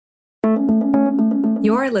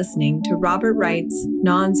You're listening to Robert Wright's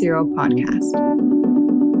Non-Zero Podcast.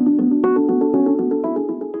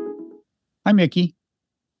 Hi, Mickey.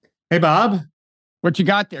 Hey, Bob. What you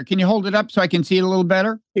got there? Can you hold it up so I can see it a little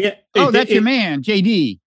better? Yeah. That's your man,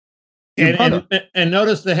 JD. And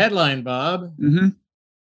notice the headline, Bob. Mm-hmm.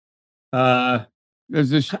 There's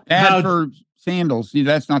this ad for sandals. See,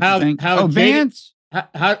 that's not the thing.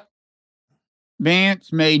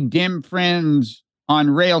 Vance made Dem friends on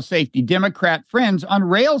rail safety. Democrat friends on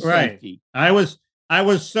rail safety. I was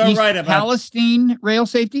so right about Palestine rail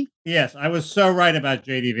safety. Yes, I was so right about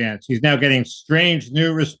JD Vance. He's now getting strange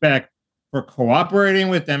new respect for cooperating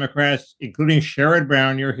with Democrats, including Sherrod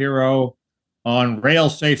Brown, your hero, on rail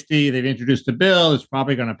safety. They've introduced a bill. It's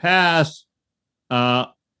probably going to pass.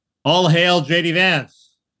 All hail JD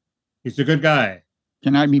Vance. He's a good guy.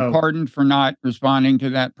 Can I be pardoned for not responding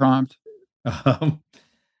to that prompt?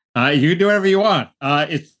 You can do whatever you want.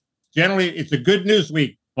 It's a good news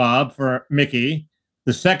week, Bob, for Mickey.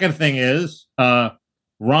 The second thing is Ron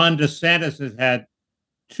DeSantis has had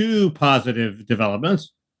two positive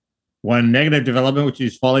developments. One negative development, which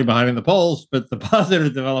he's falling behind in the polls, but the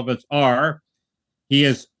positive developments are he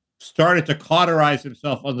has started to cauterize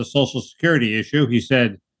himself on the Social Security issue. He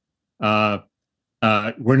said, we're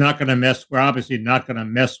obviously not going to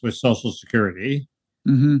mess with Social Security.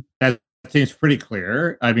 Mm-hmm. That seems pretty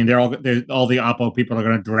clear. I mean, all the Oppo people are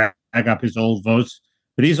going to drag up his old votes,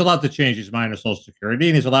 but he's allowed to change his mind on Social Security,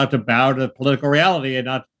 and he's allowed to bow to political reality and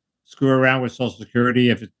not screw around with Social Security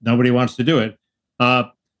if nobody wants to do it.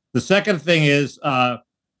 The second thing is,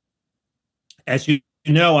 as you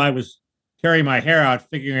know, I was tearing my hair out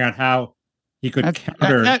figuring out how he could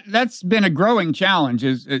counter. That's been a growing challenge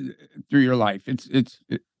through your life.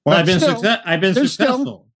 I've been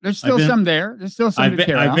successful. There's still some there. There's still some to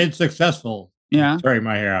tear out. I've been successful. Yeah, tearing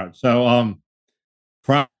my hair out. So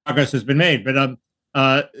progress has been made. But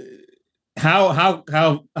how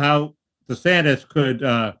DeSantis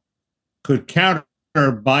could counter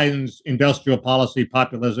Biden's industrial policy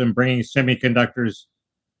populism, bringing semiconductors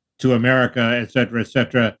to America, et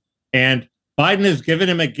cetera, and Biden has given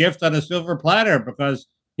him a gift on a silver platter because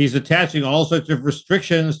he's attaching all sorts of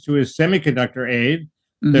restrictions to his semiconductor aid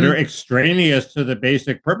that are extraneous to the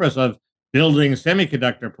basic purpose of building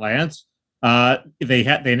semiconductor plants.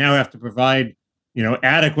 They now have to provide,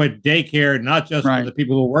 adequate daycare, not just for the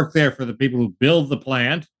people who work there, for the people who build the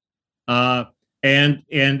plant. And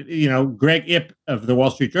Greg Ip of the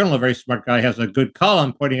Wall Street Journal, a very smart guy, has a good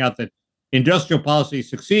column pointing out that industrial policy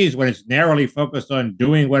succeeds when it's narrowly focused on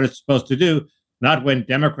doing what it's supposed to do, not when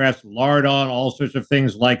Democrats lard on all sorts of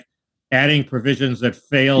things like adding provisions that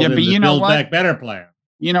failed in the Build Back Better plan.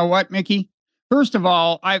 You know what, Mickey? First of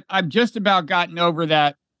all, I've just about gotten over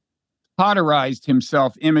that cauterized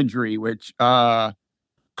himself imagery, which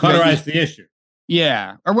cauterized the issue.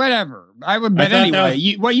 Yeah, or whatever. I would bet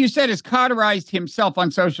anyway. What you said is cauterized himself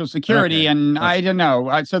on Social Security, and I don't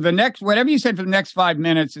know. So whatever you said for the next 5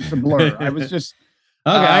 minutes, it's a blur. I was just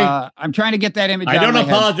I'm trying to get that image. I don't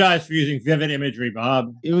apologize for using vivid imagery,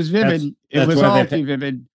 Bob. It was vivid. It was all too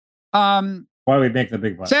vivid. Why we make the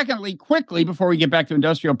big one. Secondly, quickly before we get back to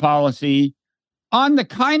industrial policy, on the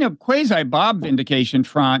kind of quasi-Bob vindication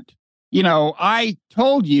front, I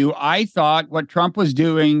told you I thought what Trump was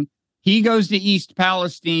doing. He goes to East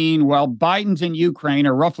Palestine while Biden's in Ukraine,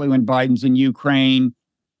 or roughly when Biden's in Ukraine,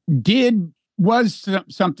 was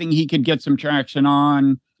something he could get some traction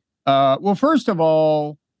on. Well, first of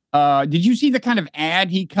all, did you see the kind of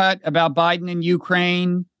ad he cut about Biden in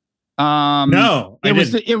Ukraine? No,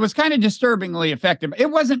 it was kind of disturbingly effective. It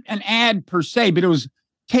wasn't an ad per se, but it was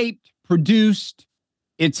taped, produced.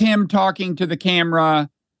 It's him talking to the camera.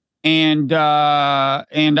 And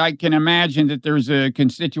I can imagine that there's a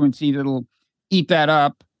constituency that'll eat that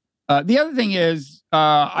up. The other thing is,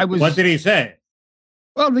 what did he say?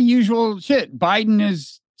 Well, the usual shit. Biden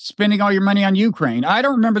is spending all your money on Ukraine. I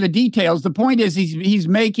don't remember the details. The point is, he's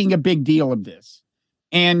making a big deal of this.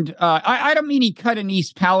 And I don't mean he cut an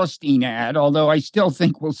East Palestine ad, although I still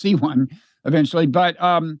think we'll see one eventually. But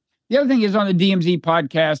the other thing is, on the DMZ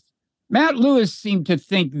podcast, Matt Lewis seemed to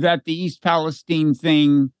think that the East Palestine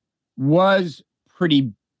thing was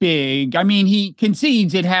pretty big. I mean, he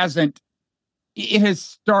concedes it has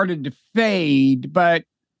started to fade, but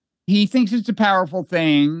he thinks it's a powerful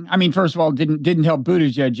thing. I mean, first of all, didn't help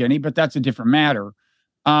Buttigieg any, but that's a different matter.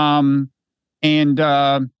 I don't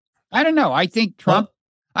know. I think Trump,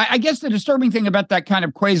 I guess the disturbing thing about that kind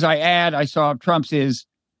of quasi ad I saw of Trump's is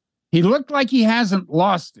he looked like he hasn't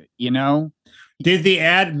lost it, Did the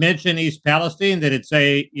ad mention East Palestine? Did it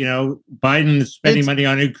say, Biden is spending money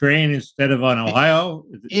on Ukraine instead of on Ohio?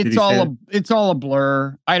 It's all a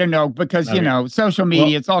blur. I don't know because social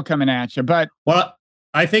media, it's all coming at you. But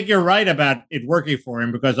I think you're right about it working for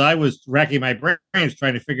him, because I was racking my brains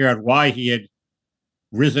trying to figure out why he had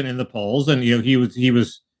risen in the polls, and he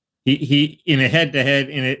was in a head-to-head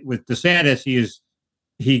in it with DeSantis.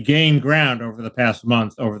 He gained ground over the past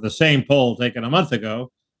month over the same poll taken a month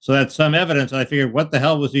ago. So that's some evidence. I figured, what the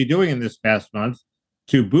hell was he doing in this past month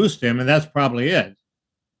to boost him? And that's probably it.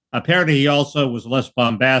 Apparently, he also was less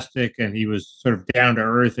bombastic, and he was sort of down to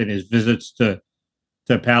earth in his visits to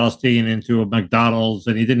Palestine and to a McDonald's.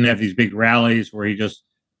 And he didn't have these big rallies where he just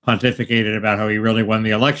pontificated about how he really won the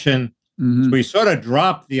election. Mm-hmm. So he sort of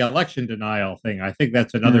dropped the election denial thing. I think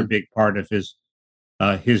that's another big part of his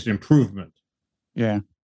improvement. Yeah.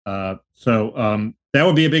 So that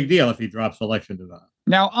would be a big deal if he drops election denial.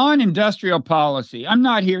 Now, on industrial policy, I'm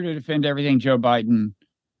not here to defend everything Joe Biden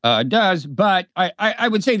does, but I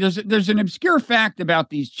would say there's an obscure fact about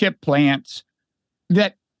these chip plants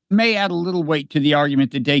that may add a little weight to the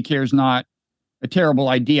argument that daycare is not a terrible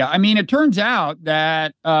idea. I mean, it turns out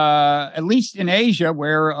that at least in Asia,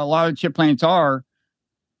 where a lot of chip plants are,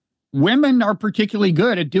 women are particularly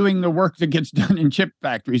good at doing the work that gets done in chip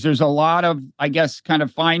factories. There's a lot of, I guess, kind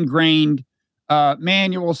of fine-grained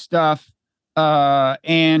manual stuff.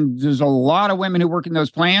 And there's a lot of women who work in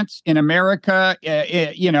those plants. In America,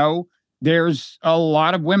 there's a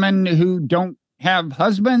lot of women who don't have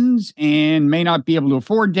husbands and may not be able to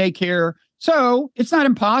afford daycare. So it's not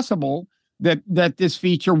impossible that this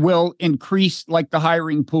feature will increase like the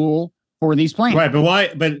hiring pool for these plants. Right, but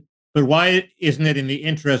why? But why isn't it in the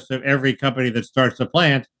interest of every company that starts a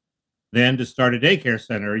plant then to start a daycare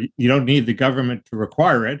center? You don't need the government to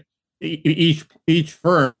require it. Each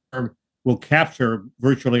firm will capture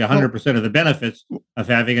virtually 100% of the benefits of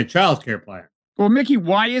having a child care plan. Well, Mickey,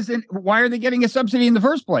 why are they getting a subsidy in the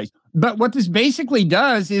first place? But what this basically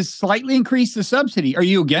does is slightly increase the subsidy. Are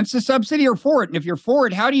you against the subsidy or for it? And if you're for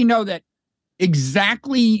it, how do you know that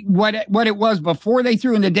exactly what it was before they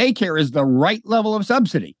threw in the daycare is the right level of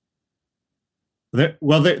subsidy? They're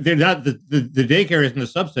not. The daycare isn't a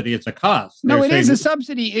subsidy; it's a cost. No, it is a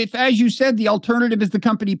subsidy. If, as you said, the alternative is the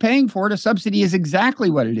company paying for it, a subsidy is exactly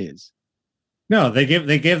what it is. No, they gave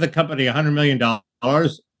the company $100 million,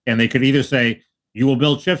 and they could either say, you will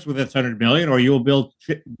build chips with this $100 million, or you will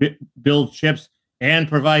build chips and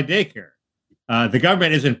provide daycare. The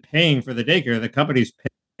government isn't paying for the daycare; the company's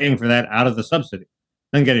paying for that out of the subsidy.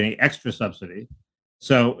 Doesn't get any extra subsidy.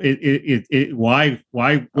 So why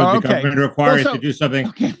would the government require it to do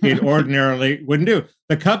something it ordinarily wouldn't do?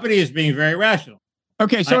 The company is being very rational.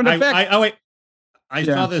 Okay, so in effect, I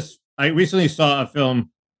saw this. I recently saw a film,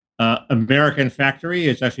 American Factory.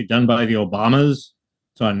 It's actually done by the Obamas.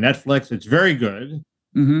 It's on Netflix. It's very good.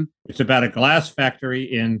 Mm-hmm. It's about a glass factory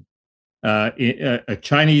in a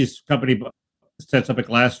Chinese company sets up a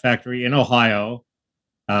glass factory in Ohio.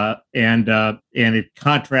 And it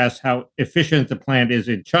contrasts how efficient the plant is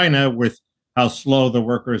in China with how slow the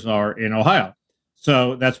workers are in Ohio.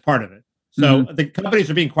 So that's part of it. So the companies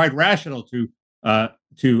are being quite rational to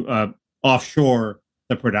offshore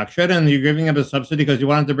the production, and you're giving them a subsidy because you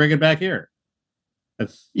want them to bring it back here. I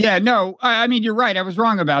mean, you're right. I was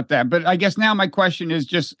wrong about that. But I guess now my question is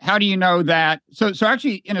just, how do you know that? So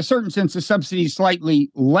actually, in a certain sense, the subsidy is slightly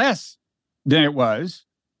less than it was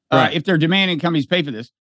if they're demanding companies pay for this.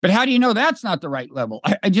 But how do you know that's not the right level?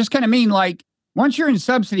 I just kind of mean, like, once you're in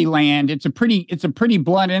subsidy land, it's a pretty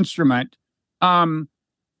blunt instrument. Right.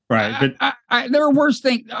 But there are worse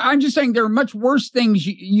things. I'm just saying there are much worse things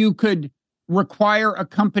you could require a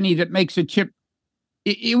company that makes a chip.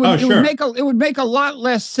 It would make a lot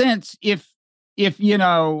less sense if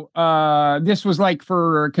this was like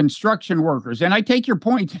for construction workers. And I take your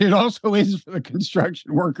point that it also is for the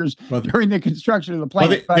construction workers during the construction of the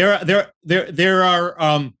plant. There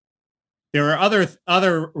are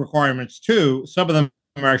other requirements too. Some of them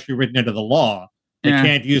are actually written into the law. They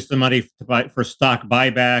can't use the money for stock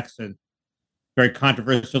buybacks, and very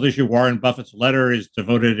controversial issue. Warren Buffett's letter is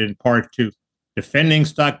devoted in part to defending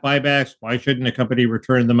stock buybacks. Why shouldn't a company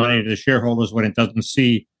return the money to the shareholders when it doesn't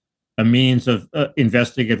see a means of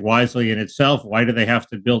investing it wisely in itself? Why do they have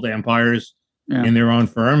to build empires in their own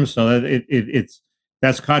firms? So that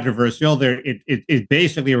that's controversial. It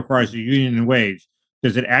basically requires a union and wage.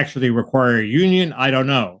 Does it actually require a union? I don't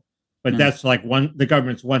know, but that's like the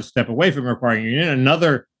government's one step away from requiring a union.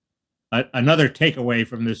 Another takeaway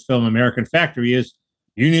from this film, American Factory, is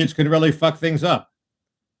unions can really fuck things up.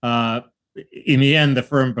 In the end, the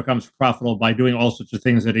firm becomes profitable by doing all sorts of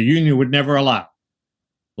things that a union would never allow,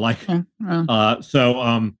 Like,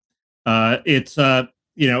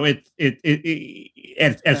 Yeah, well, it's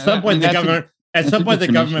at some I point mean, the government that's a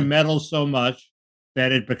different issue. meddles so much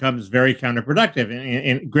that it becomes very counterproductive.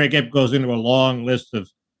 And Greg Ebb goes into a long list of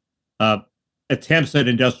uh, attempts at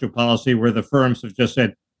industrial policy where the firms have just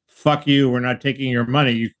said, "Fuck you, we're not taking your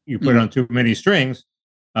money. You put on too many strings."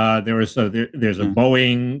 There's a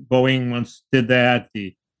Boeing. Boeing once did that.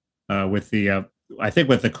 With the I think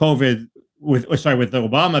with the COVID with the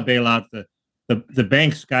Obama bailout, the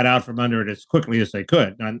banks got out from under it as quickly as they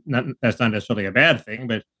could. That's not necessarily a bad thing,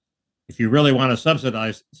 but if you really want to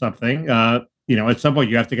subsidize something, at some point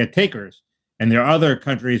you have to get takers. And there are other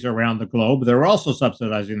countries around the globe that are also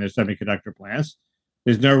subsidizing their semiconductor plants.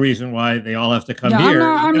 There's no reason why they all have to come here.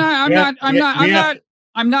 I'm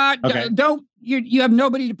not. Okay. Don't you have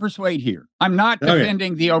nobody to persuade here. I'm not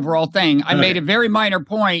defending the overall thing. I made a very minor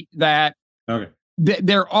point that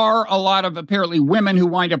there are a lot of apparently women who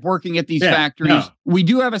wind up working at these factories. No. We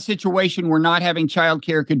do have a situation where not having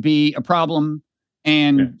childcare could be a problem,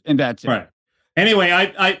 and that's it. Right. Anyway,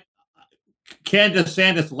 I can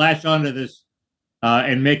DeSantis latch onto this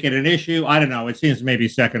and make it an issue? I don't know. It seems maybe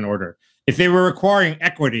second order. If they were requiring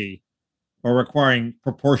equity or requiring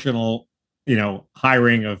proportional,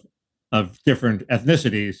 hiring of different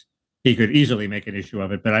ethnicities, he could easily make an issue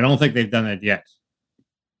of it. But I don't think they've done that yet.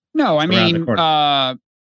 No, I mean,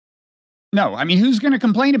 who's going to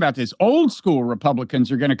complain about this? Old school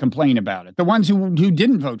Republicans are going to complain about it. The ones who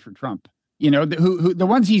didn't vote for Trump, the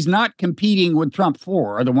ones he's not competing with Trump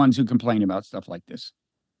for are the ones who complain about stuff like this.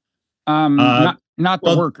 Not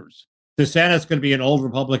the workers. DeSantis going to be an old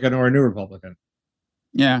Republican or a new Republican.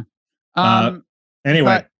 Yeah.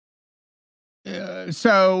 Anyway.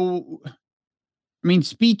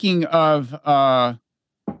 Speaking of,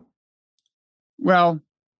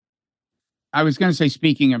 I was going to say,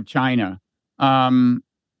 speaking of China,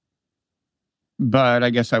 but I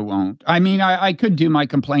guess I won't. I mean, I could do my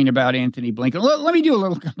complaint about Anthony Blinken. Let me do a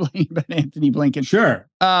little complaint about Anthony Blinken. Sure.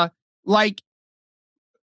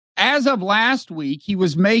 As of last week, he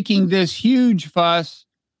was making this huge fuss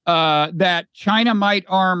that China might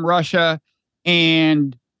arm Russia,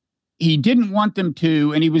 and he didn't want them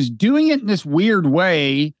to. And he was doing it in this weird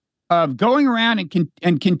way of going around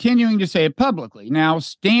and continuing to say it publicly. Now,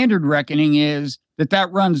 standard reckoning is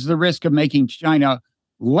that runs the risk of making China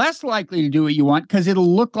less likely to do what you want, because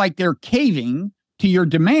it'll look like they're caving to your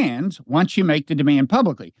demands once you make the demand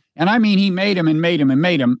publicly. And I mean, he made them and made them and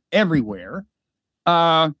made them everywhere.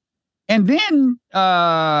 And then,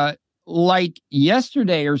 like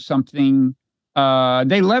yesterday or something,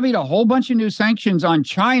 they levied a whole bunch of new sanctions on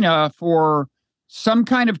China for some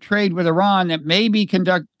kind of trade with Iran that may be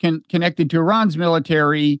connected to Iran's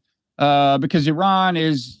military, because Iran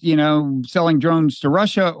is, selling drones to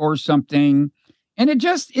Russia or something. And it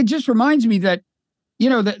just reminds me that,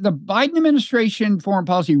 the Biden administration foreign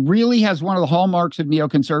policy really has one of the hallmarks of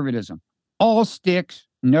neoconservatism: all sticks,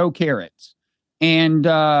 no carrots. And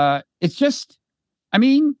it's just,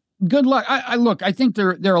 good luck. I think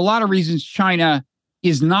there are a lot of reasons China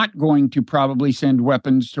is not going to probably send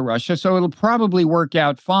weapons to Russia, so it'll probably work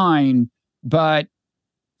out fine. But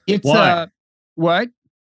it's Why? What?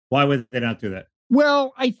 Why would they not do that?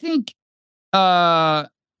 Well, I think, and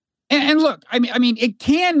look, it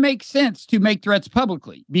can make sense to make threats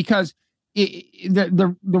publicly, because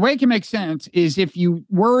the way it can make sense is if you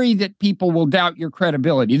worry that people will doubt your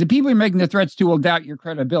credibility. The people you're making the threats to will doubt your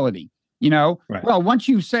credibility. Right. Well, once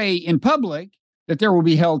you say in public that there will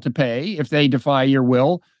be hell to pay if they defy your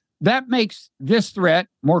will, that makes this threat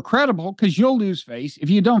more credible, because you'll lose face if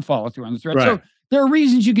you don't follow through on the threat. Right. So there are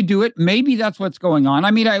reasons you could do it. Maybe that's what's going on.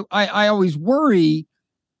 I always worry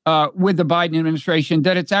with the Biden administration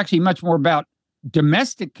that it's actually much more about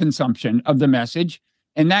domestic consumption of the message,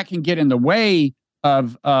 and that can get in the way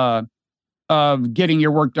of getting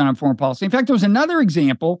your work done on foreign policy. In fact, there was another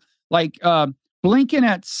example, like Blinken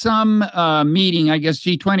at some meeting, I guess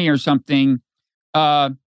G20 or something,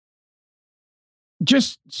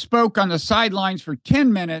 just spoke on the sidelines for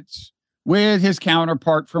 10 minutes with his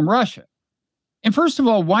counterpart from Russia. And first of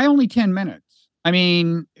all, why only 10 minutes?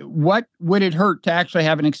 What would it hurt to actually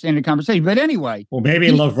have an extended conversation? But anyway. Well,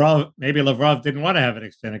 maybe Lavrov didn't want to have an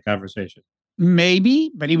extended conversation. Maybe,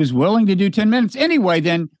 but he was willing to do 10 minutes. Anyway,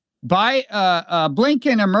 then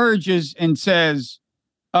Blinken emerges and says,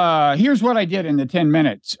 here's what I did in the 10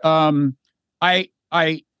 minutes. I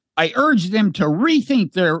urge them to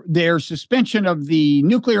rethink their suspension of the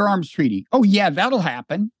nuclear arms treaty. Oh, yeah, that'll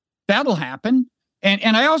happen.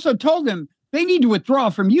 And I also told them they need to withdraw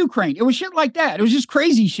from Ukraine. It was shit like that. It was just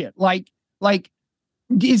crazy shit. Like,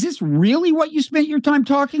 is this really what you spent your time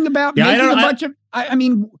talking about? Yeah, I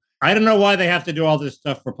mean, I don't know why they have to do all this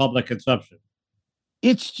stuff for public consumption.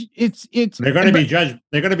 it's They're going to be judged.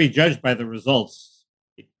 They're going to be judged by the results,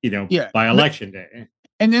 by election day.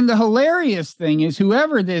 And then the hilarious thing is,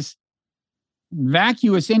 whoever this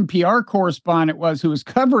vacuous NPR correspondent was who was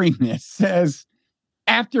covering this says,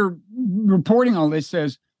 after reporting all this,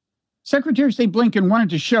 says Secretary of State Blinken wanted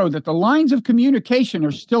to show that the lines of communication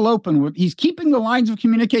are still open. He's keeping the lines of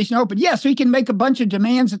communication open. Yeah, so he can make a bunch of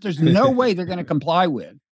demands that there's no way they're going to comply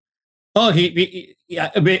with. Oh,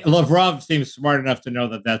 Lavrov seems smart enough to know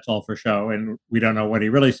that that's all for show, and we don't know what he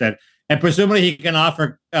really said. And presumably he can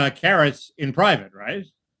offer carrots in private, right?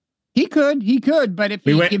 He could, but if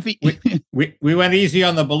we went easy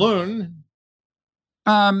on the balloon.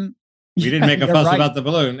 We didn't make a fuss about the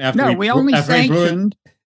balloon.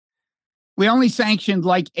 We only sanctioned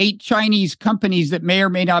like 8 Chinese companies that may or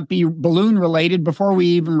may not be balloon related before we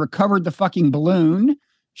even recovered the fucking balloon.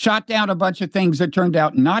 Shot down a bunch of things that turned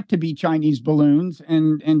out not to be Chinese balloons,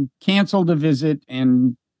 and canceled a visit,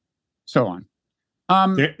 and so on.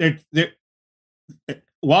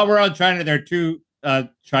 While we're on China, there are 2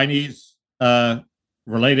 Chinese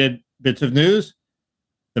related bits of news.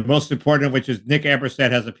 The most important of which is Nick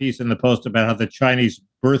Eberstadt has a piece in the Post about how the Chinese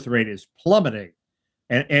birth rate is plummeting.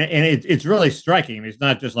 And it's really striking. It's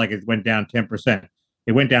not just like it went down 10%.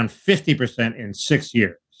 It went down 50% in 6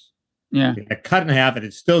 years. Yeah. It got cut in half, and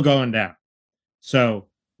it's still going down. So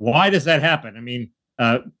why does that happen? I mean,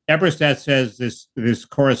 Eberstadt says this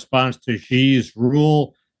corresponds to Xi's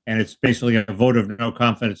rule, and it's basically a vote of no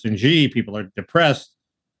confidence in Xi. People are depressed.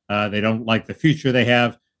 They don't like the future they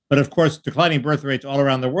have. But of course, declining birth rates all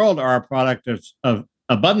around the world are a product of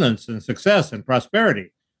abundance and success and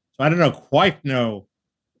prosperity. So I don't quite know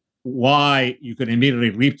why you could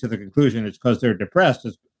immediately leap to the conclusion it's because they're depressed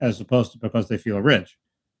as opposed to because they feel rich.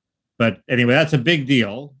 But anyway, that's a big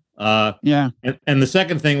deal. Yeah. And the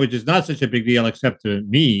second thing, which is not such a big deal except to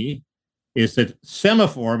me, is that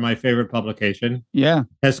Semaphore, my favorite publication,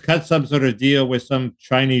 has cut some sort of deal with some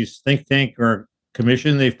Chinese think tank or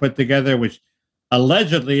commission they've put together, which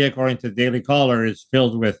allegedly, according to Daily Caller, is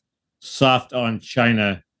filled with soft on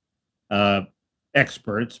China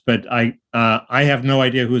experts. But I have no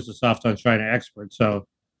idea who's the soft on China expert. So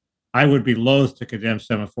I would be loath to condemn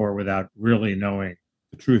Semaphore without really knowing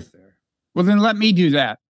the truth there. Well, then let me do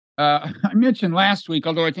that. I mentioned last week,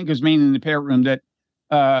 although I think it was mainly in the parrot room, that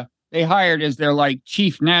they hired as their like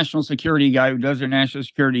chief national security guy who does their national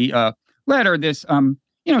security letter, this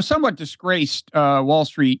somewhat disgraced Wall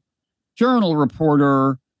Street Journal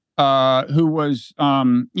reporter who was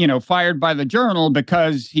fired by the Journal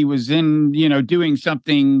because he was in doing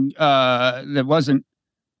something that wasn't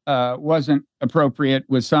appropriate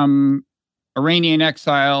with some Iranian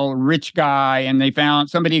exile, rich guy, and they found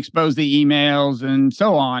somebody exposed the emails and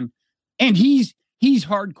so on. And he's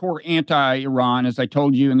hardcore anti-Iran, as I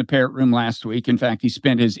told you in the parrot room last week. In fact, he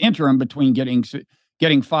spent his interim between getting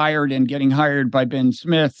fired and getting hired by Ben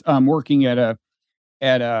Smith, working at a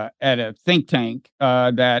think tank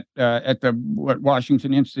that at the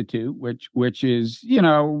Washington Institute, which is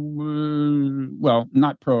not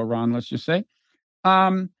pro-Iran, let's just say,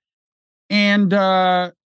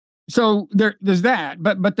 So there's that,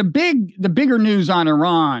 but the bigger news on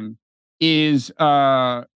Iran is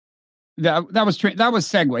that was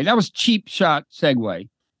segue. That was cheap shot segue.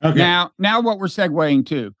 Okay. Now what we're segueing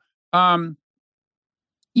to, I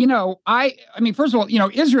mean, first of all,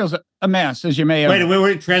 Israel's a mess, as you may have. Wait,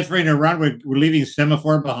 we're transferring to Iran. We're leaving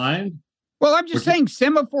Semaphore behind. Well, I'm just saying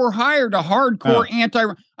Semaphore hired a hardcore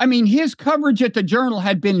I mean, his coverage at the Journal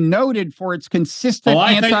had been noted for its consistent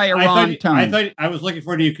anti-Iran tone. I was looking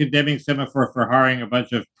forward to you condemning Semaphore for hiring a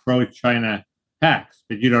bunch of pro-China hacks,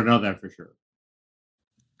 but you don't know that for sure.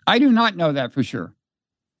 I do not know that for sure.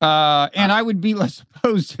 And I would be less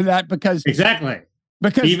opposed to that because... Exactly.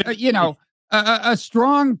 Because, a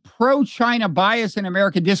strong pro-China bias in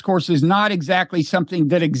American discourse is not exactly something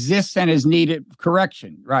that exists and is needed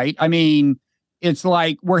correction, right? I mean, it's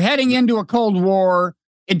like we're heading into a Cold War.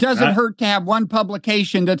 It doesn't hurt to have one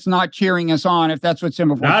publication that's not cheering us on, if that's what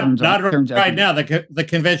Semaphore turns out. Right now, the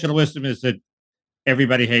conventional wisdom is that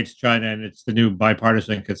everybody hates China and it's the new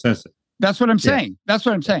bipartisan consensus. That's what I'm saying. That's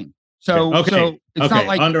what I'm saying. So it's not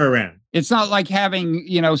like under Iran. It's not like having,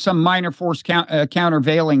 some minor force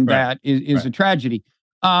countervailing that is a tragedy.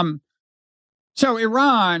 So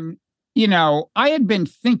Iran, I had been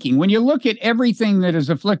thinking, when you look at everything that is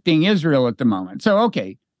afflicting Israel at the moment. So,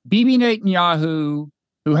 okay, Bibi Netanyahu,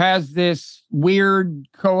 who has this weird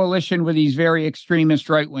coalition with these very extremist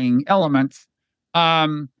right-wing elements,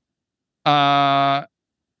 they're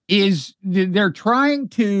trying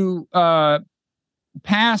to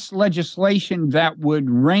pass legislation that would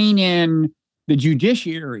rein in the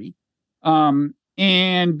judiciary. And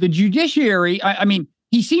the judiciary, I mean,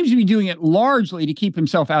 he seems to be doing it largely to keep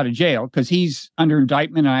himself out of jail because he's under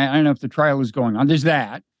indictment. And I don't know if the trial is going on. There's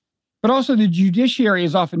that. But also the judiciary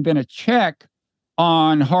has often been a check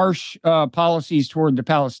on harsh policies toward the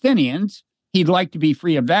Palestinians. He'd like to be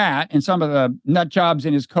free of that. And some of the nut jobs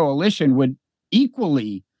in his coalition would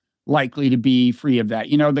equally likely to be free of that.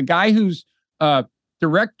 You know, the guy who's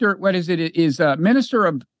director, is Minister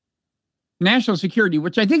of National Security,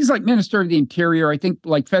 which I think is like Minister of the Interior, I think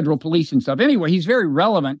like federal police and stuff. Anyway, he's very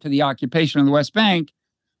relevant to the occupation of the West Bank.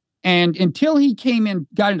 And until he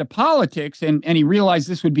got into politics and he realized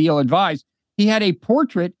this would be ill-advised, he had a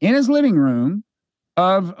portrait in his living room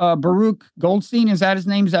of Baruch Goldstein. Is that his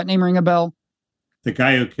name? Does that name ring a bell? The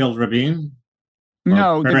guy who killed Rabin?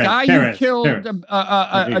 No, the guy who killed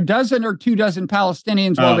a dozen or 24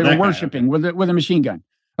 Palestinians while they were worshiping with a machine gun.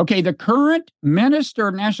 Okay, the current Minister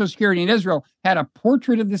of National Security in Israel had a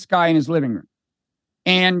portrait of this guy in his living room,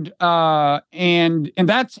 and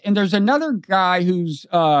there's another guy who's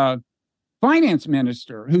finance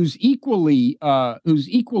minister who's equally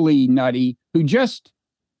nutty, who just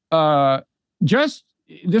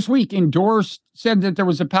this week said that there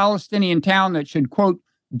was a Palestinian town that should, quote,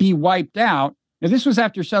 be wiped out. Now, this was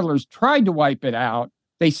after settlers tried to wipe it out.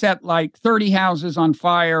 They set like 30 houses on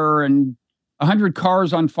fire and 100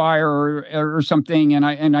 cars on fire or something.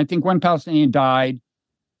 And I think one Palestinian died.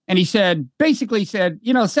 And he basically said,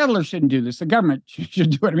 you know, settlers shouldn't do this. The government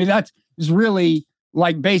should do it. I mean, that's really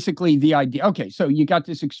like basically the idea. Okay, so you got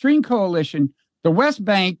this extreme coalition. The West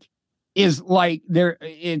Bank is like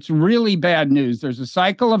it's really bad news. There's a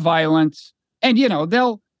cycle of violence. And, you know,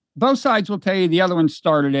 both sides will tell you the other one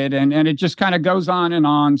started it, and it just kind of goes on and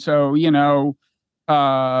on. So,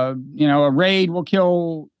 a raid will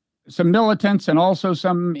kill some militants and also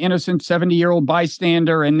some innocent 70-year-old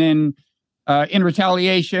bystander. And then in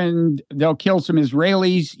retaliation, they'll kill some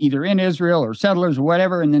Israelis, either in Israel or settlers or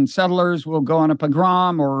whatever. And then settlers will go on a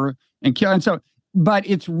pogrom and kill. And so, but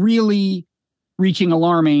it's really reaching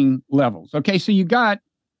alarming levels. Okay, so you got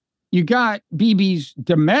Bibi's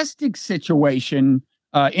domestic situation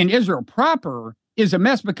in Israel proper is a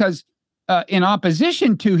mess because in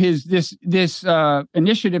opposition to this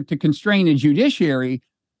initiative to constrain the judiciary,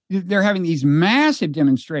 they're having these massive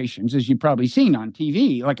demonstrations, as you've probably seen on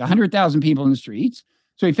TV, like 100,000 people in the streets.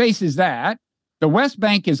 So he faces that. The West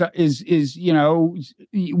Bank is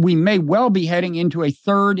we may well be heading into a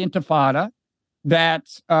third intifada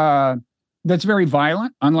that's very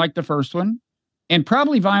violent, unlike the first one, and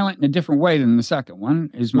probably violent in a different way than the second one,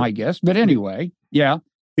 is my guess. But anyway, yeah.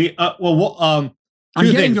 I'm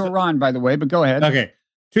getting to Iran, by the way, but go ahead. Okay,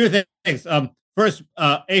 two things. First,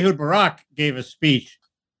 Ehud Barak gave a speech.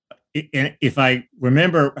 If I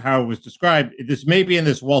remember how it was described, this may be in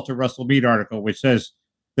this Walter Russell Mead article, which says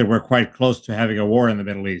that we're quite close to having a war in the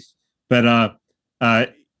Middle East. But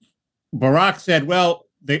Barak said, well,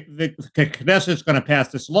 the Knesset is going to pass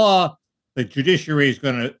this law, the judiciary is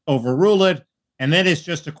going to overrule it, and then it's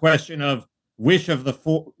just a question of which of the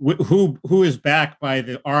four, who is backed by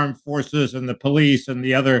the armed forces and the police and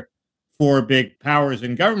the other four big powers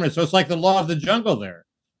in government. So it's like the law of the jungle there.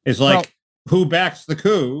 It's like, who backs the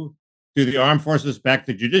coup? Do the armed forces back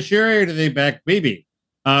the judiciary or do they back Bibi?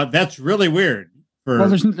 That's really weird. Well,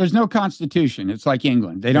 there's no constitution. It's like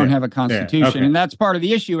England. They don't have a constitution. Okay. And that's part of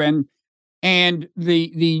the issue. And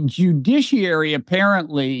the judiciary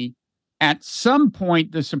apparently, at some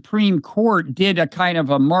point, the Supreme Court did a kind of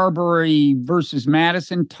a Marbury versus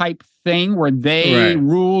Madison type thing where they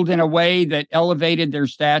ruled in a way that elevated their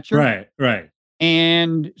stature. Right.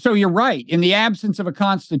 And so you're right. In the absence of a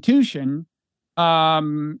constitution,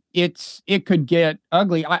 it could get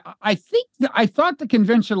ugly. I thought the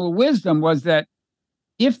conventional wisdom was that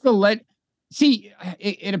if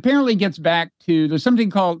it apparently gets back to there's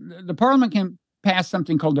something called the parliament can pass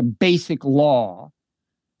something called a basic law.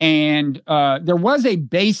 And there was a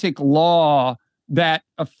basic law that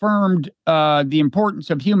affirmed the importance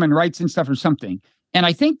of human rights and stuff or something. And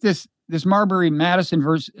I think this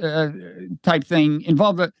Marbury-Madison type thing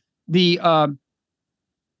involved the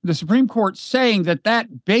Supreme Court saying that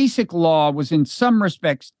basic law was in some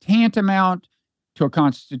respects tantamount to a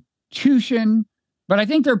constitution. But I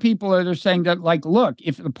think there are people that are saying that, like, look,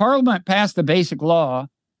 if the parliament passed the basic law,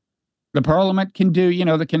 the parliament can do,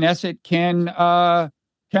 the Knesset can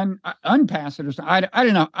unpass it or something. I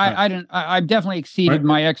don't know. I've definitely exceeded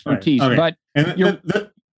my expertise, but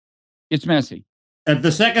it's messy. And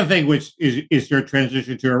the second thing, which is your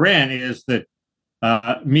transition to Iran, is that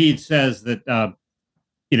Mead says that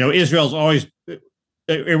Israel's always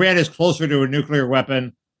Iran is closer to a nuclear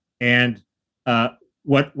weapon, and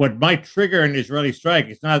what might trigger an Israeli strike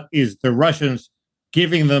is the Russians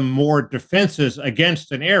giving them more defenses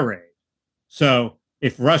against an air raid. So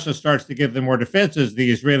if Russia starts to give them more defenses,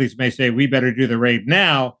 the Israelis may say, we better do the raid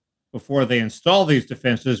now before they install these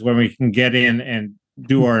defenses when we can get in and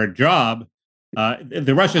do our job.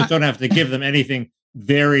 The Russians don't have to give them anything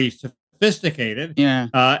very sophisticated,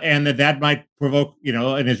 and that might provoke,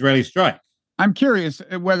 an Israeli strike. I'm curious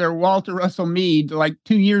whether Walter Russell Mead, like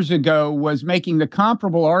 2 years ago, was making the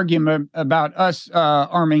comparable argument about us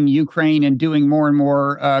arming Ukraine and doing more and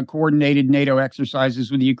more coordinated NATO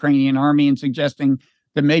exercises with the Ukrainian army, and suggesting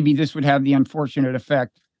that maybe this would have the unfortunate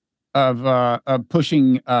effect of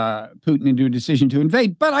pushing Putin into a decision to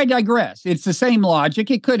invade. But I digress. It's the same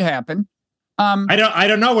logic. It could happen. I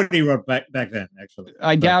don't know what he wrote back then. Actually,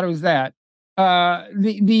 I doubt it was that.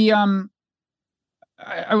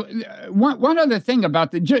 One other thing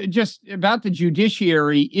about about the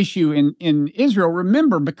judiciary issue in Israel.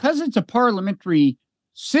 Remember, because it's a parliamentary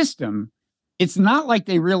system, it's not like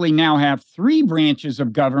they really now have three branches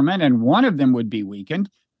of government and one of them would be weakened.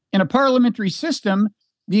 In a parliamentary system,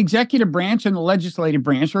 the executive branch and the legislative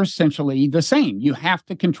branch are essentially the same. You have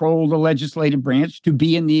to control the legislative branch to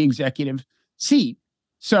be in the executive seat.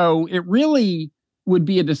 So it really would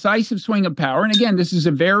be a decisive swing of power. And again, this is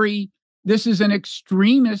an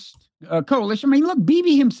extremist coalition. I mean, look,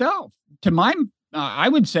 Bibi himself, I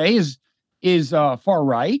would say, is far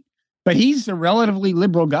right, but he's a relatively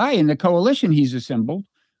liberal guy in the coalition he's assembled.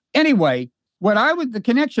 Anyway, the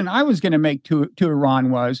connection I was going to make to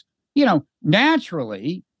Iran was,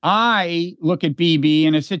 naturally, I look at Bibi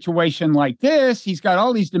in a situation like this. He's got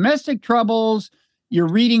all these domestic troubles. You're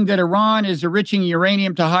reading that Iran is enriching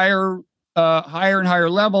uranium to higher and higher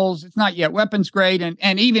levels. It's not yet weapons grade.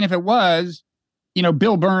 And even if it was,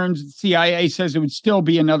 Bill Burns, CIA, says it would still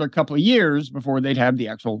be another couple of years before they'd have the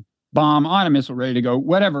actual bomb on a missile ready to go,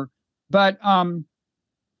 whatever. But I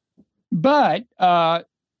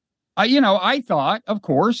thought, of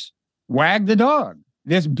course, wag the dog.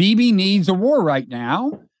 This Bibi needs a war right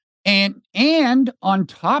now. And on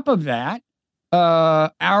top of that,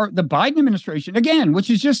 the Biden administration, again, which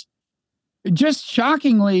is just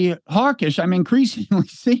shockingly hawkish. I'm increasingly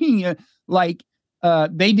seeing it like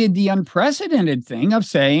they did the unprecedented thing of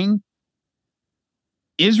saying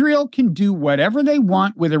Israel can do whatever they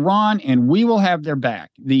want with Iran and we will have their back.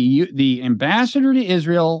 The ambassador to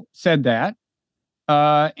Israel said that.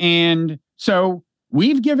 And so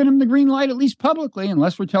we've given them the green light, at least publicly,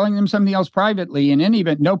 unless we're telling them something else privately. In any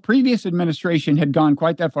event, no previous administration had gone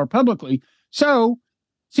quite that far publicly. So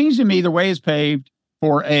seems to me the way is paved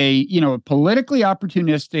for a politically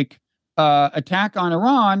opportunistic attack on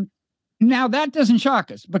Iran. Now, that doesn't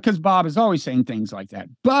shock us because Bob is always saying things like that.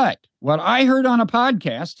 But what I heard on a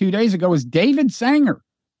podcast 2 days ago is David Sanger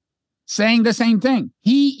saying the same thing.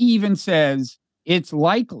 He even says it's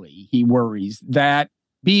likely, he worries, that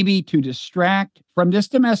Bibi, to distract from this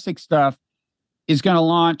domestic stuff, is going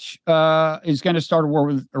to start a war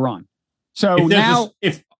with Iran. So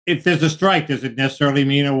if there's a strike, does it necessarily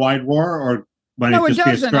mean a wide war, or no, it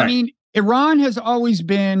doesn't. I mean, Iran has always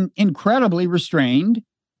been incredibly restrained.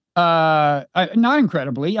 Not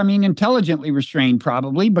incredibly. I mean, intelligently restrained,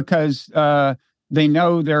 probably, because they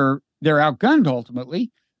know they're outgunned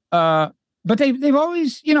ultimately. But they've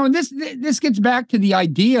always, this gets back to the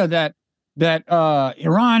idea that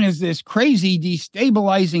Iran is this crazy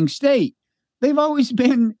destabilizing state. They've always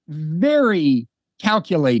been very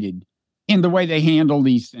calculated in the way they handle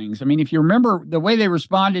these things. I mean, if you remember the way they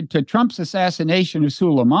responded to Trump's assassination of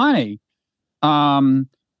Soleimani,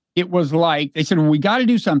 it was like they said, well, we got to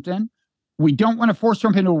do something. We don't want to force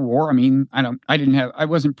Trump into a war. I mean, I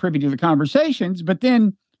wasn't privy to the conversations, but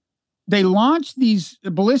then they launched these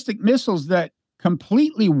ballistic missiles that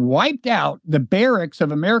completely wiped out the barracks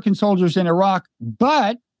of American soldiers in Iraq,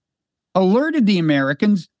 but alerted the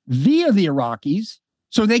Americans via the Iraqis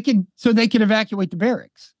so they could evacuate the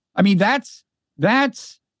barracks. I mean, it's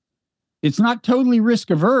not totally risk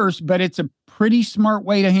averse, but it's a pretty smart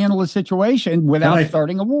way to handle a situation without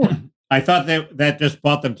starting a war. I thought that just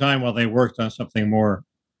bought them time while they worked on something more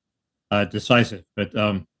decisive. But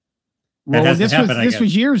this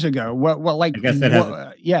was years ago. I guess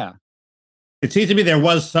that yeah. It seems to me there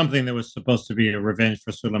was something that was supposed to be a revenge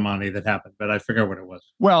for Soleimani that happened, but I forget what it was.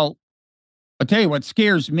 Well, I'll tell you what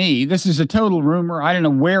scares me. This is a total rumor. I don't know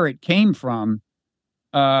where it came from.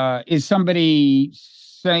 Is somebody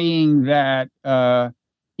saying that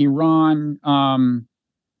Iran,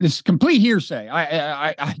 this is complete hearsay.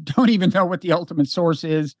 I don't even know what the ultimate source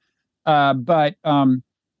is, but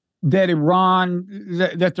that Iran,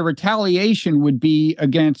 that the retaliation would be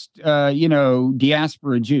against,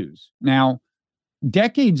 diaspora Jews. Now,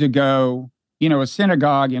 decades ago, a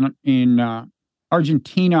synagogue in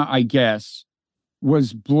Argentina, I guess,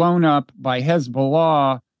 was blown up by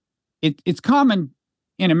Hezbollah. It's common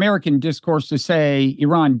in American discourse to say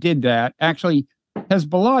Iran did that. Actually,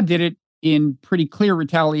 Hezbollah did it in pretty clear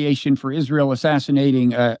retaliation for Israel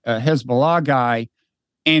assassinating a Hezbollah guy.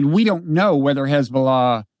 And we don't know whether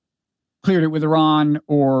Hezbollah cleared it with Iran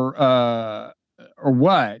or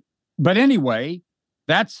what. But anyway,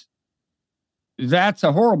 that's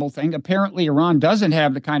a horrible thing. Apparently, Iran doesn't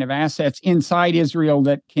have the kind of assets inside Israel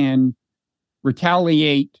that can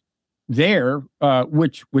retaliate there,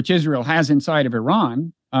 which Israel has inside of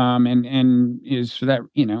Iran, and is for that,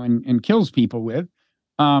 and kills people with.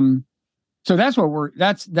 So that's what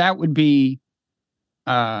that would be,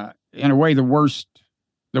 in a way, the worst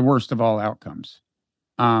of all outcomes.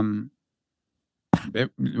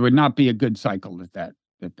 It would not be a good cycle that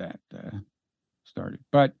started.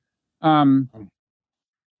 But I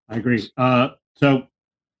agree. So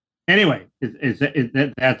anyway,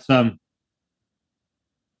 that's Iran.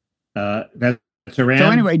 So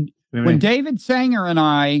anyway, when David Sanger and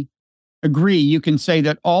I agree, you can say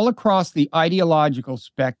that all across the ideological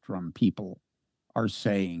spectrum, people are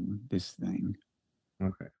saying this thing.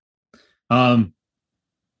 Okay. I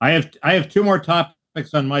have two more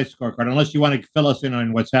topics on my scorecard, unless you want to fill us in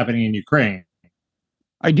on what's happening in Ukraine.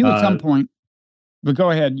 I do at some point, but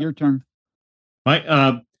go ahead. Your turn.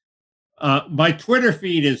 My Twitter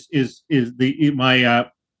feed is my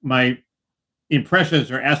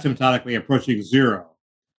impressions are asymptotically approaching zero.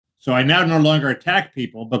 So I now no longer attack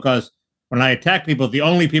people, because when I attack people, the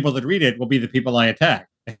only people that read it will be the people I attack.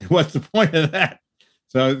 What's the point of that?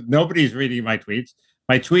 So nobody's reading my tweets.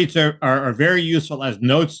 My tweets are very useful as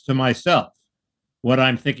notes to myself, what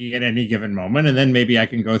I'm thinking at any given moment, and then maybe I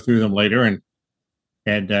can go through them later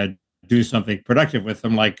and do something productive with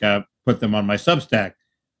them, like put them on my Substack.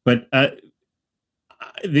 But I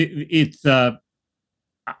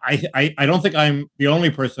don't think I'm the only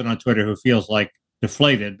person on Twitter who feels like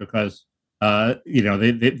deflated, because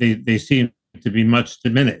they seem to be much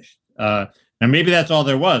diminished. And maybe that's all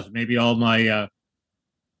there was. Maybe all my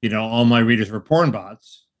readers were porn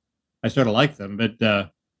bots. I sort of like them, but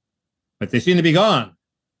they seem to be gone.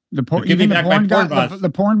 The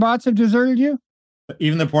porn bots have deserted you?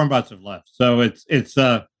 Even the porn bots have left. So it's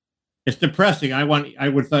depressing. I would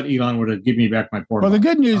have thought Elon would have given me back my porn. Well, the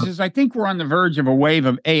good news is I think we're on the verge of a wave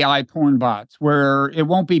of AI porn bots, where it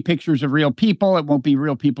won't be pictures of real people. It won't be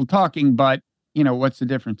real people talking, but what's the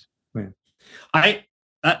difference? And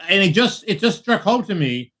it just struck home to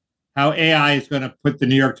me how AI is going to put the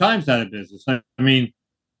New York Times out of business. I mean,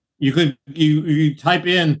 you type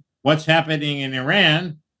in what's happening in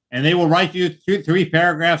Iran, and they will write you three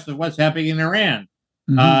paragraphs of what's happening in Iran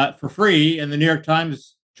for free, and the New York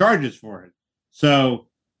Times charges for it. So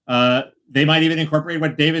they might even incorporate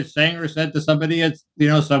what David Sanger said to somebody at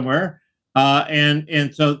somewhere,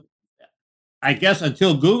 and so I guess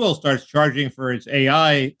until Google starts charging for its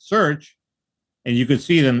AI search, and you could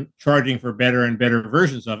see them charging for better and better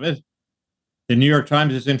versions of it, the New York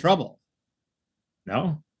Times is in trouble.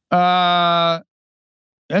 No?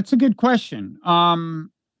 That's a good question. This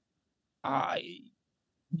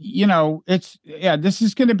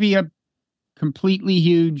is going to be a completely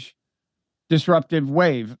huge disruptive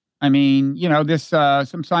wave. I mean, this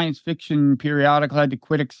some science fiction periodical had to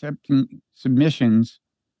quit accepting submissions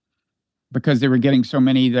because they were getting so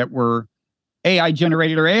many that were AI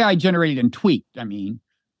generated and tweaked. I mean,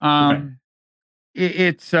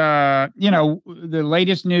 it's the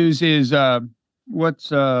latest news is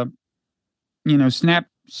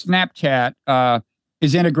Snapchat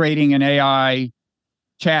is integrating an AI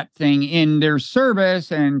chat thing in their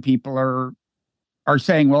service, and people are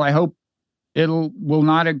saying, well, I hope will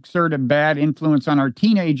not exert a bad influence on our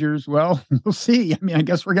teenagers. Well, we'll see. I mean, I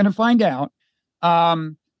guess we're going to find out.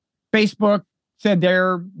 Facebook said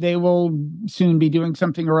they will soon be doing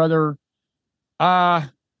something or other. But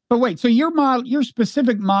wait, so your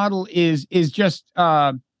specific model is just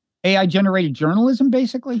AI generated journalism,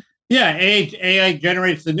 basically? Yeah, AI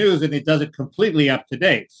generates the news, and it does it completely up to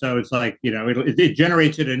date. So it's like, it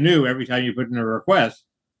generates it anew every time you put in a request.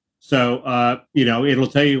 So, it'll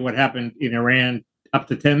tell you what happened in Iran up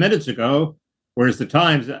to 10 minutes ago, whereas the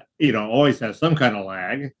Times, always has some kind of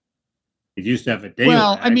lag. It used to have a day.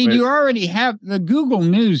 Well, lag, I mean, you already have the Google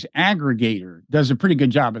News aggregator does a pretty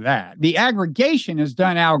good job of that. The aggregation is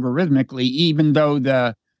done algorithmically, even though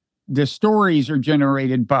the stories are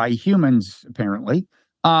generated by humans, apparently.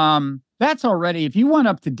 The that's already, if you want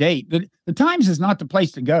up to date, the Times is not the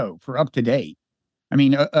place to go for up to date. I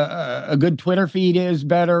mean, a good Twitter feed is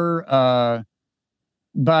better.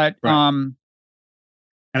 But right.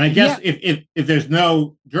 And I guess if there's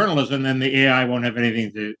no journalism, then the AI won't have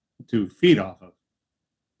anything to feed off of.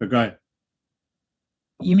 But go ahead.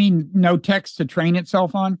 You mean no text to train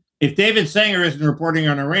itself on? If David Sanger isn't reporting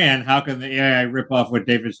on Iran, how can the AI rip off what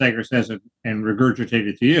David Sanger says and regurgitate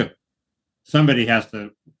it to you? Somebody has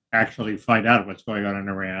to actually find out what's going on in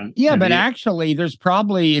Iran. Yeah, but actually, there's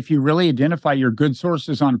probably, if you really identify your good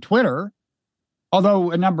sources on Twitter,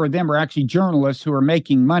 although a number of them are actually journalists who are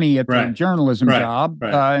making money at their journalism job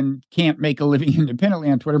and can't make a living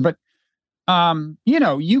independently on Twitter. But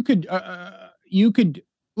you could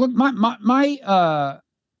look.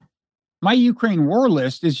 My Ukraine war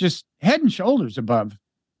list is just head and shoulders above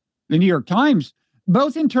the New York Times,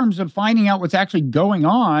 both in terms of finding out what's actually going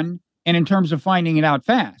on and in terms of finding it out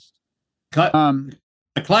fast.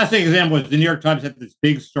 A classic example was the New York Times had this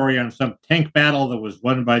big story on some tank battle that was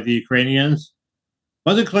won by the Ukrainians. It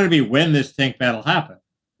wasn't clear to me when this tank battle happened.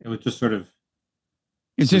 It was just sort of.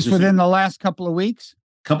 It's just within the last couple of weeks?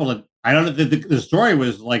 I don't know. The story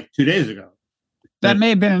was like 2 days ago. That may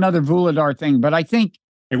have been another Vuhledar thing, but I think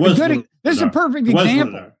it was. This is a perfect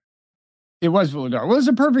example. It was Vuhledar. Well, it's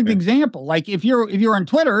a perfect example. Like if you're on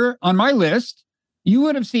Twitter on my list, you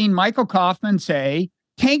would have seen Michael Kaufman say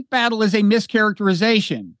tank battle is a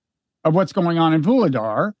mischaracterization of what's going on in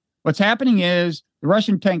Vuhledar. What's happening is the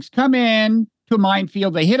Russian tanks come in to a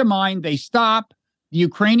minefield, they hit a mine, they stop. The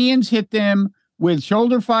Ukrainians hit them with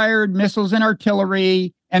shoulder-fired missiles and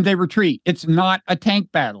artillery, and they retreat. It's not a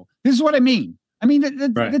tank battle. This is what I mean. I mean,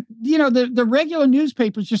 the regular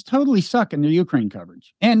newspapers just totally suck in their Ukraine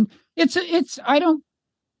coverage, and it's a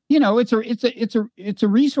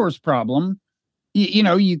resource problem.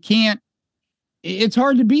 You can't. It's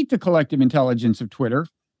hard to beat the collective intelligence of Twitter.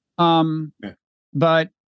 But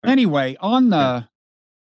anyway,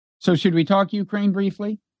 so should we talk Ukraine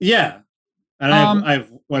briefly? Yeah, and I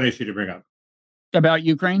have one issue to bring up about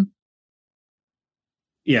Ukraine.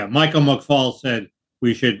 Yeah, Michael McFaul said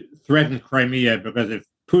we should threaten Crimea because if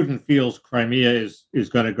Putin feels Crimea is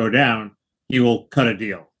going to go down, he will cut a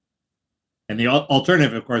deal. And the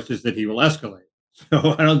alternative, of course, is that he will escalate.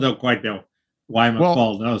 So I don't quite know why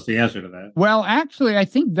McFaul knows the answer to that. Well, actually, I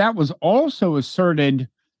think that was also asserted.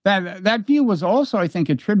 That view was also, I think,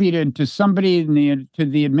 attributed to somebody to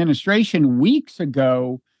the administration weeks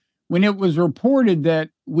ago when it was reported that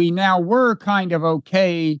we now were kind of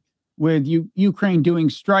okay with Ukraine doing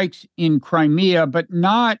strikes in Crimea, but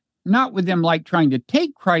not with them like trying to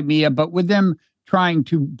take Crimea, but with them trying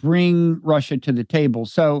to bring Russia to the table.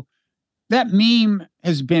 So that meme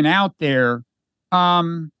has been out there.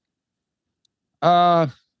 It's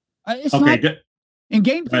okay, not, in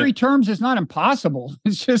game theory terms, it's not impossible.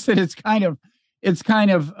 It's just that it's kind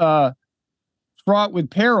of fraught with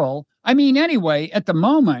peril. I mean, anyway, at the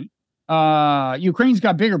moment, Ukraine's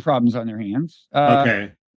got bigger problems on their hands.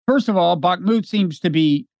 Okay. First of all, Bakhmut seems to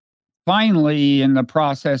be finally in the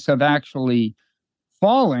process of actually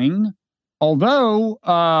falling,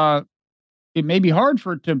 although it may be hard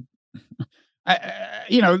for it to,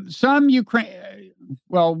 some Ukraine.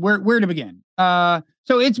 Well, where to begin?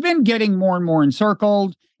 So it's been getting more and more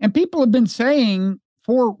encircled, and people have been saying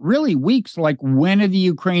for really weeks, like, when are the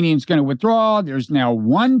Ukrainians going to withdraw? There's now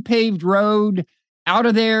one paved road out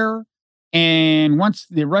of there. And once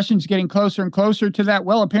the Russians getting closer and closer to that,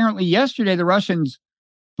 well, apparently yesterday the Russians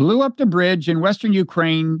blew up the bridge in Western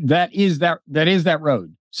Ukraine. That is that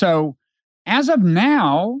road. So as of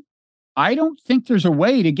now, I don't think there's a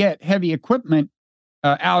way to get heavy equipment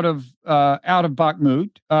out of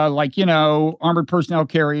Bakhmut, armored personnel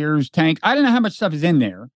carriers, tank. I don't know how much stuff is in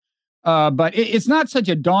there, but it's not such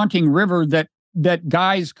a daunting river that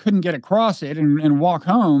guys couldn't get across it and walk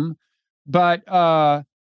home. But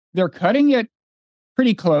they're cutting it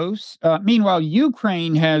pretty close. Meanwhile,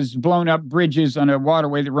 Ukraine has blown up bridges on a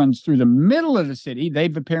waterway that runs through the middle of the city.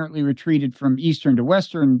 They've apparently retreated from eastern to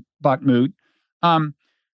western Bakhmut.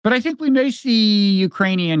 But I think we may see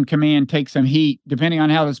Ukrainian command take some heat, depending on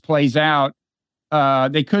how this plays out.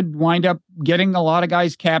 They could wind up getting a lot of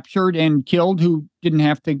guys captured and killed who didn't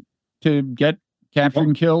have to get captured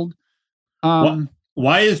and killed.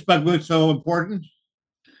 Why is Bakhmut so important?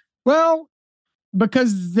 Well,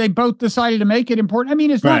 because they both decided to make it important. I mean,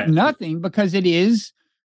 it's not nothing, because it is,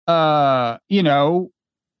 you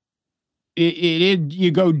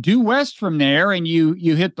go due west from there and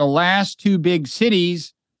you hit the last two big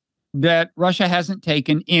cities that Russia hasn't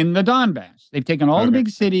taken in the Donbass. They've taken all the big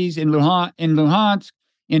cities in Luhansk, in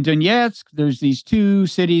Donetsk. There's these two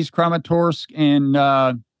cities, Kramatorsk and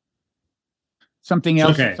something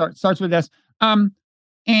else. Okay. Starts with S.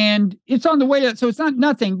 And it's on the way to, so it's not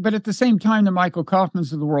nothing, but at the same time, the Michael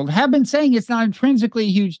Kaufmans of the world have been saying it's not intrinsically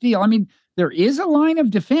a huge deal. I mean, there is a line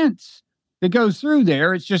of defense that goes through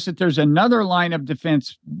there. It's just that there's another line of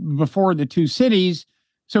defense before the two cities.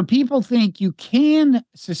 So people think you can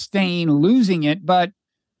sustain losing it, but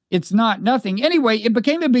it's not nothing. Anyway, it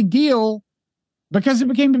became a big deal because it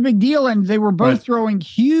became a big deal, and they were both throwing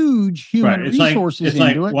huge human resources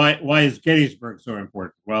into it. Why is Gettysburg so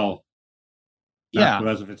important? Well, not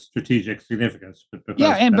because of its strategic significance, but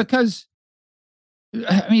because because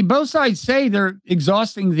I mean, both sides say they're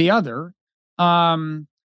exhausting the other.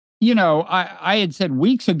 You know, I had said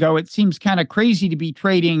weeks ago, it seems kind of crazy to be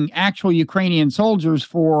trading actual Ukrainian soldiers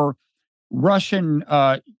for Russian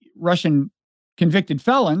convicted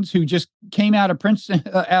felons who just came out of prison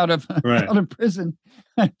out of prison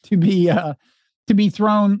to be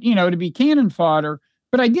thrown, you know, to be cannon fodder.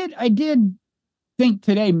 But I did think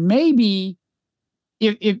today maybe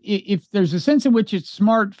if there's a sense in which it's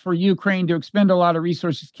smart for Ukraine to expend a lot of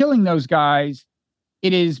resources killing those guys,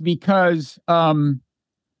 it is because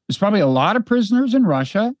there's probably a lot of prisoners in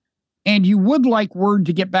Russia, and you would like word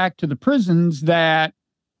to get back to the prisons that,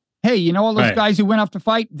 hey, you know, all those guys who went off to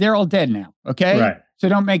fight, they're all dead now. Okay. Right. So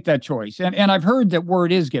don't make that choice. And I've heard that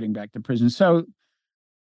word is getting back to prison. So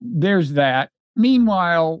there's that.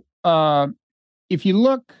 Meanwhile, if you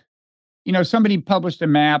look, you know, somebody published a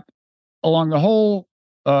map along the whole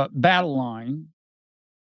battle line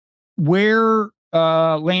where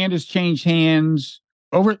land has changed hands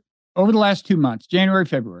over the last 2 months, January,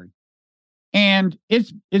 February. And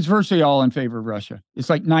it's virtually all in favor of Russia. It's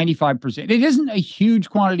like 95%. It isn't a huge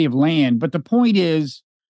quantity of land, but the point is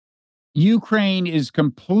Ukraine is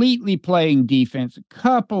completely playing defense. A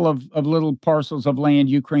couple of little parcels of land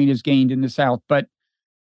Ukraine has gained in the south, but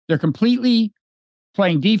they're completely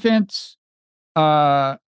playing defense.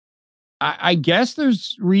 I guess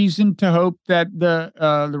there's reason to hope that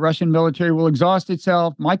the Russian military will exhaust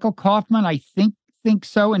itself. Michael Kaufman, I think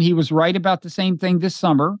so, and he was right about the same thing this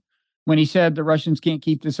summer when he said the Russians can't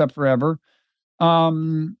keep this up forever.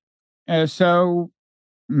 So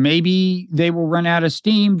maybe they will run out of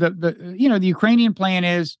steam. The Ukrainian plan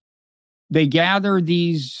is they gather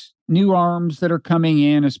these new arms that are coming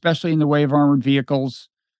in, especially in the way of armored vehicles,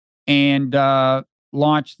 and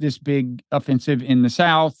launch this big offensive in the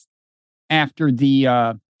south after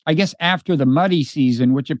the muddy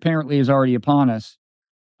season, which apparently is already upon us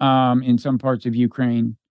in some parts of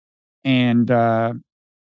Ukraine. And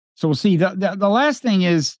so we'll see. The last thing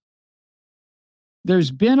is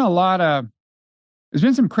there's been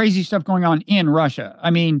some crazy stuff going on in Russia.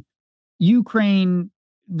 I mean, Ukraine,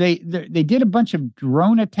 they did a bunch of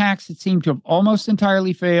drone attacks that seemed to have almost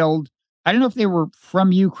entirely failed. I don't know if they were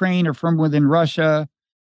from Ukraine or from within Russia,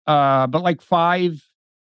 but like 5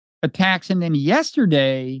 attacks. And then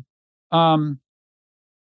yesterday,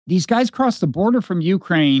 these guys crossed the border from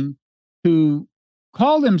Ukraine who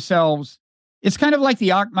call themselves, it's kind of like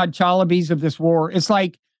the Ahmad Chalabis of this war. It's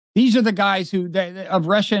like, these are the guys of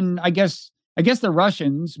Russian, I guess they're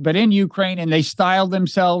Russians, but in Ukraine, and they styled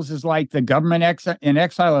themselves as like the government in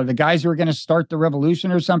exile, or the guys who are going to start the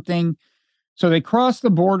revolution or something. So they crossed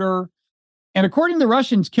the border, and according to the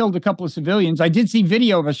Russians, killed a couple of civilians. I did see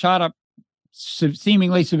video of a shot up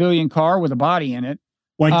seemingly civilian car with a body in it.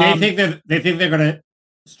 Well, they think they're going to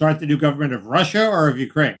start the new government of Russia or of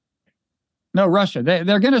Ukraine? No, Russia.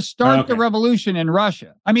 They're going to start the revolution in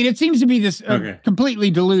Russia. I mean, it seems to be this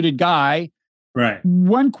completely deluded guy. Right.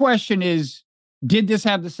 One question is, did this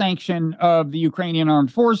have the sanction of the Ukrainian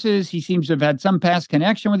armed forces? He seems to have had some past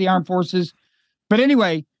connection with the armed forces. But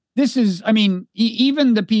anyway, this is, I mean,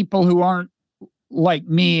 even the people who aren't like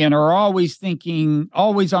me and are always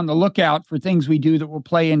on the lookout for things we do that will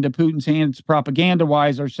play into Putin's hands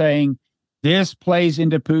propaganda-wise are saying, this plays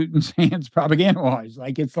into Putin's hands propaganda-wise.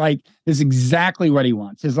 It's like, this is exactly what he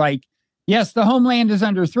wants. It's like, yes, the homeland is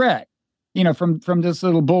under threat, you know, from this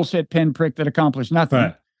little bullshit pinprick that accomplished nothing.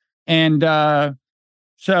 Right. And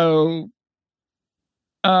so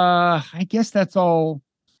I guess that's all.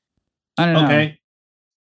 I don't know. Okay.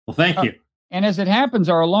 Well, thank you. And as it happens,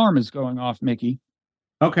 our alarm is going off, Mickey.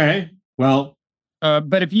 Okay. Well,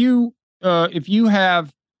 but if you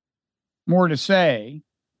have more to say.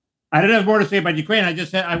 I don't have more to say about Ukraine.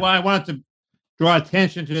 I wanted to draw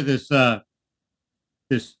attention to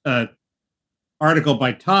this article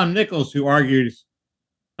by Tom Nichols, who argues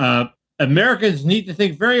Americans need to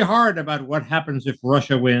think very hard about what happens if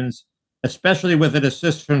Russia wins, especially with an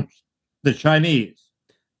assist from the Chinese.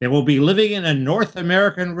 They will be living in a North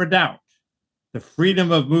American redoubt. The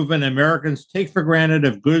freedom of movement Americans take for granted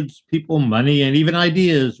of goods, people, money, and even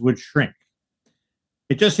ideas would shrink.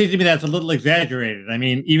 It just seems to me that's a little exaggerated. I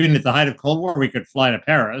mean, even at the height of Cold War, we could fly to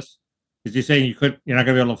Paris. Is he saying you're not going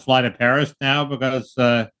to be able to fly to Paris now because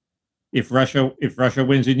if Russia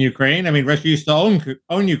wins in Ukraine? I mean, Russia used to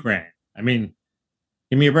own Ukraine. I mean,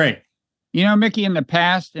 give me a break. You know, Mickey, in the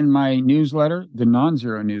past, in my newsletter, the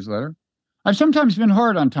Non-Zero newsletter, I've sometimes been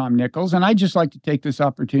hard on Tom Nichols, and I just like to take this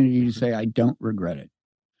opportunity to say I don't regret it.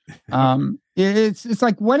 It's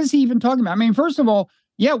like, what is he even talking about? I mean, first of all,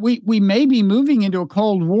 yeah, we may be moving into a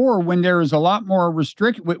Cold War when there is a lot more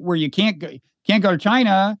where you can't go to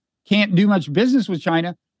China, can't do much business with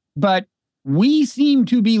China, but we seem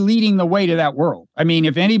to be leading the way to that world. I mean,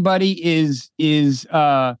 if anybody is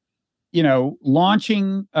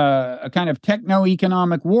launching a kind of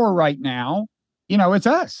techno-economic war right now, it's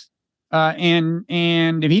us. And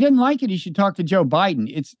if he doesn't like it, he should talk to Joe Biden.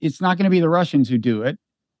 It's not going to be the Russians who do it.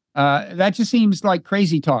 That just seems like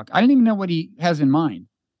crazy talk. I don't even know what he has in mind.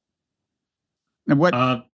 And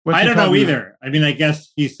I don't know either. I mean, I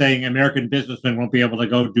guess he's saying American businessmen won't be able to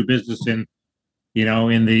go do business in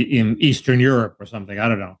Eastern Europe or something. I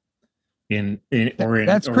don't know.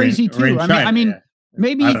 That's crazy too. I mean, yeah.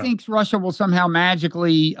 Maybe he thinks Russia will somehow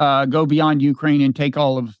magically go beyond Ukraine and take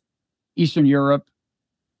all of Eastern Europe,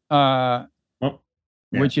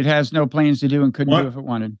 which it has no plans to do and couldn't do if it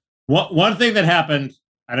wanted. One thing that happened,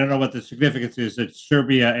 I don't know what the significance is, that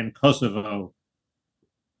Serbia and Kosovo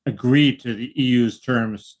agreed to the EU's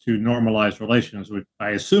terms to normalize relations, which I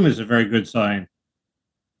assume is a very good sign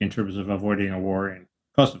in terms of avoiding a war in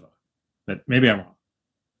Kosovo. But maybe I'm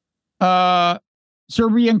wrong.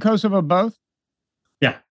 Serbia and Kosovo both?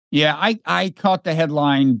 Yeah. Yeah, I caught the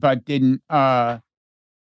headline but didn't ponder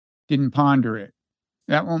it.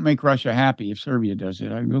 That won't make Russia happy if Serbia does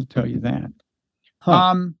it. I will tell you that.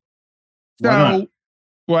 Huh.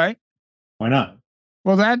 What? Why not?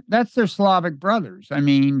 Well, that's their Slavic brothers. I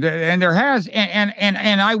mean, and there has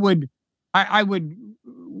and I would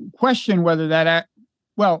question whether that.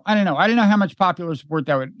 Well, I don't know. I don't know how much popular support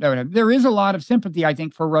that would have. There is a lot of sympathy, I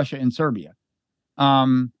think, for Russia and Serbia.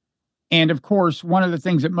 And of course, one of the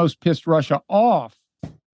things that most pissed Russia off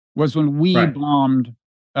was when we bombed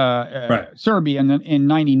Serbia in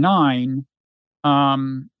 '99.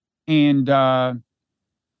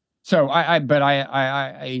 So I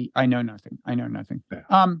know nothing. I know nothing.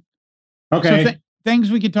 Okay. So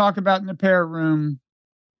things we could talk about in the parrot room.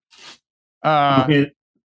 Okay.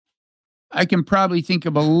 I can probably think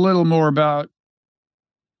of a little more about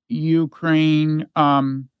Ukraine.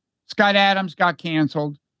 Scott Adams got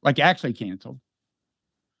canceled, actually canceled.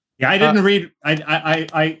 Yeah, I didn't read.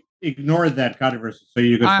 I ignored that controversy. So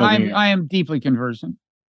you could. I am deeply conversant.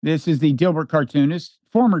 This is the Dilbert cartoonist,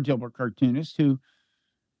 former Dilbert cartoonist,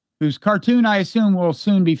 whose cartoon I assume will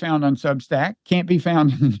soon be found on Substack. Can't be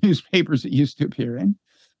found in the newspapers it used to appear in.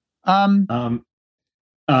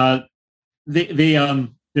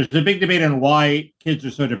 There's a big debate on why kids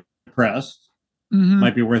are so depressed. Mm-hmm.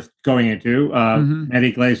 Might be worth going into. Matt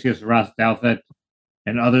Iglesias, Ross Douthat,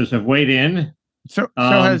 and others have weighed in. So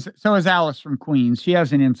has Alice from Queens. She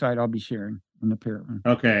has an insight I'll be sharing in the parrot room.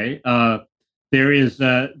 Okay. There is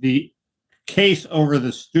the case over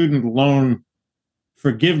the student loan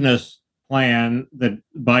forgiveness plan that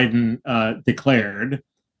Biden declared.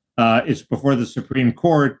 It's before the Supreme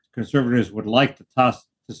Court. Conservatives would like to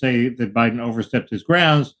say that Biden overstepped his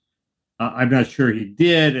grounds. I'm not sure he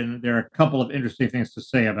did, and there are a couple of interesting things to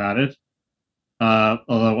say about it.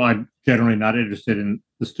 Although I'm generally not interested in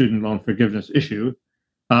the student loan forgiveness issue.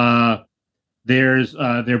 They're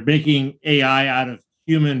making AI out of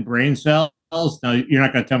human brain cells. Now, you're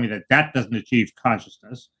not going to tell me that doesn't achieve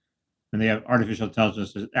consciousness. And they have artificial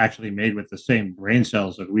intelligence that's actually made with the same brain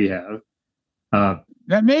cells that we have.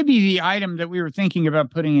 That may be the item that we were thinking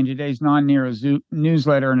about putting in today's Non-Nero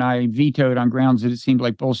newsletter, and I vetoed on grounds that it seemed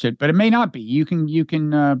like bullshit. But it may not be. You can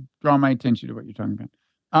draw my attention to what you're talking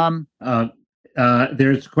about.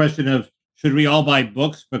 There's a question of, should we all buy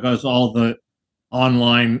books because all the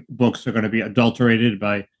online books are going to be adulterated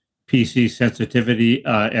by PC sensitivity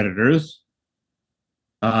editors?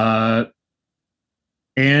 I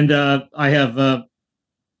have.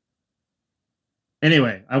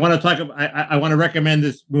 Anyway, I want to talk about. I want to recommend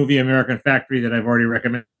this movie, American Factory, that I've already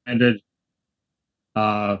recommended.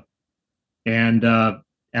 And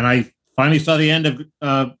I finally saw the end of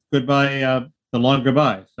Goodbye, The Long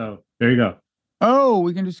Goodbye. So there you go. Oh,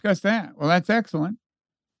 we can discuss that. Well, that's excellent.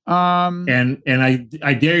 And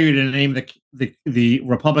I dare you to name the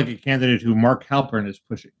Republican candidate who Mark Halpern is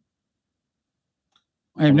pushing.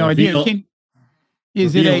 I have no idea.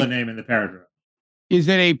 Is it the name in the paragraph? Is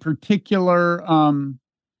it a particular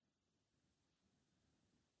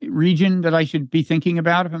region that I should be thinking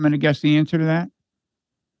about if I'm going to guess the answer to that?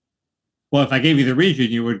 Well, if I gave you the region,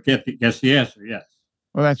 you would guess the answer. Yes.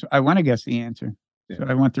 Well, I want to guess the answer. Yeah. So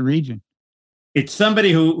I want the region. It's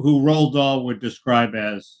somebody who Roald Dahl would describe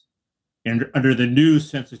as, under the new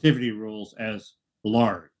sensitivity rules, as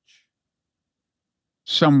large.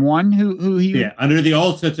 Someone who he Yeah, under the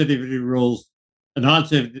old sensitivity rules,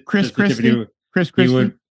 Chris sensitivity. Chris Christie.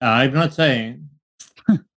 Would. I'm not saying.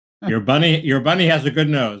 Your bunny has a good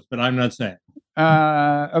nose, but I'm not saying.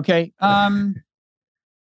 Okay.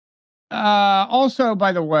 Also,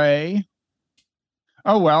 by the way,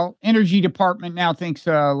 Energy Department now thinks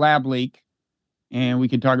lab leak, and we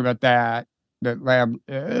can talk about that. That lab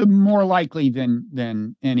more likely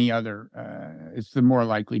than any other. It's the more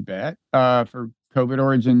likely bet for COVID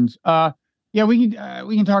origins. Yeah, we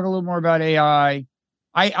can talk a little more about AI.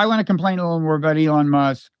 I want to complain a little more about Elon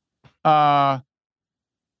Musk. And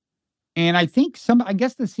I think I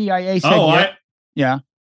guess the CIA said, yeah.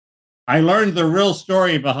 I learned the real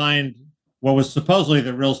story behind what was supposedly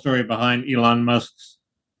the real story behind Elon Musk's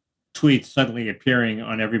tweets suddenly appearing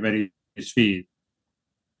on everybody's feed.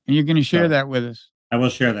 And you're going to share that with us. I will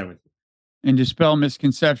share that with you. And dispel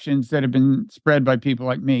misconceptions that have been spread by people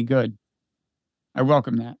like me. Good. I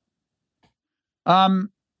welcome that. And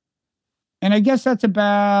I guess that's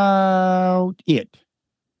about it.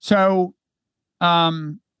 So,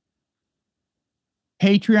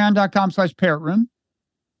 patreon.com/parrot room.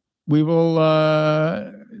 We will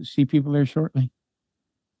see people there shortly.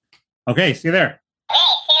 Okay, see you there.